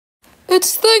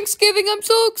It's Thanksgiving, I'm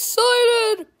so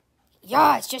excited!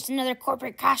 Yeah, it's just another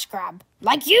corporate cash grab.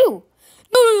 Like you!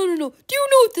 No. Do you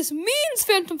know what this means,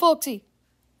 Phantom Foxy?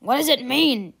 What does it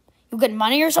mean? You get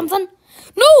money or something?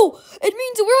 No! It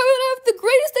means that we're going to have the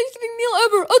greatest Thanksgiving meal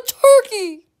ever! A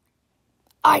turkey!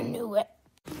 I knew it.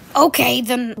 Okay,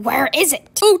 then where is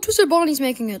it? Oh, Twisted Bonnie's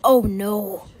making it. Oh,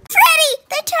 no. Freddy,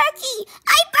 the turkey!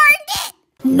 I burned it!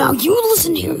 Now you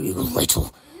listen here, you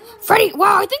little... Freddy,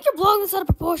 wow, I think you're blowing this out of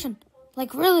proportion.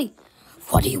 Like, really?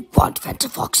 What do you want, Phantom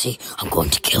Foxy? I'm going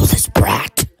to kill this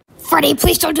brat. Freddy,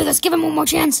 please don't do this. Give him one more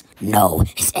chance. No,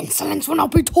 his insolence will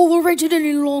not be tolerated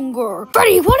any longer.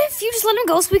 Freddy, what if you just let him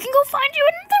go so we can go find you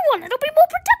another one? It'll be more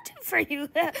productive for you.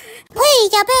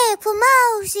 Please, I beg for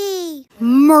mercy.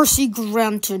 Mercy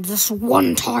granted this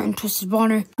one time, Twisted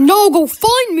Bonnie. Now go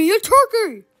find me a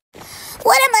turkey.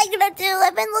 What am I gonna do?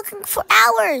 I've been looking for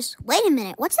hours. Wait a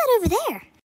minute, what's that over there?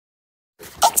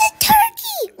 It's a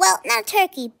turkey! Well, not a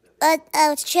turkey, but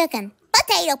it's chicken.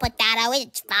 Potato,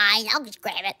 it's fine. I'll just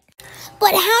grab it.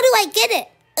 But how do I get it?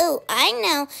 Oh, I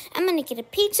know. I'm gonna get a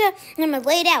pizza, and I'm gonna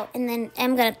lay it out, and then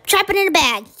I'm gonna trap it in a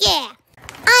bag. Yeah.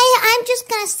 I'm just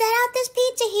gonna set out this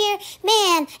pizza here.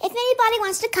 Man, if anybody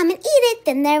wants to come and eat it,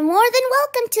 then they're more than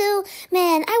welcome to.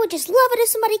 Man, I would just love it if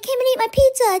somebody came and ate my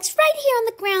pizza. It's right here on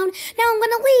the ground. Now I'm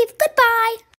gonna leave.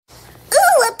 Goodbye.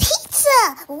 Ooh, a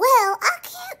pizza! Well, I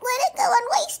can't let it go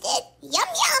unwasted. Yum,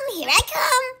 yum, here I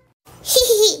come.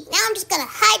 Hee. Now I'm just gonna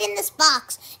hide in this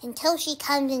box until she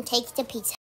comes and takes the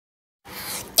pizza.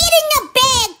 Get in the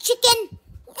bag, chicken!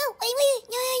 No, wait.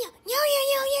 No.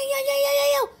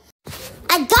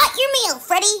 I got your meal,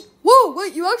 Freddy. Whoa,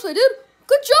 wait, you actually did?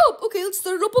 Good job. Okay, let's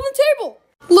set it up on the table.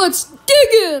 Let's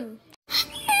dig in.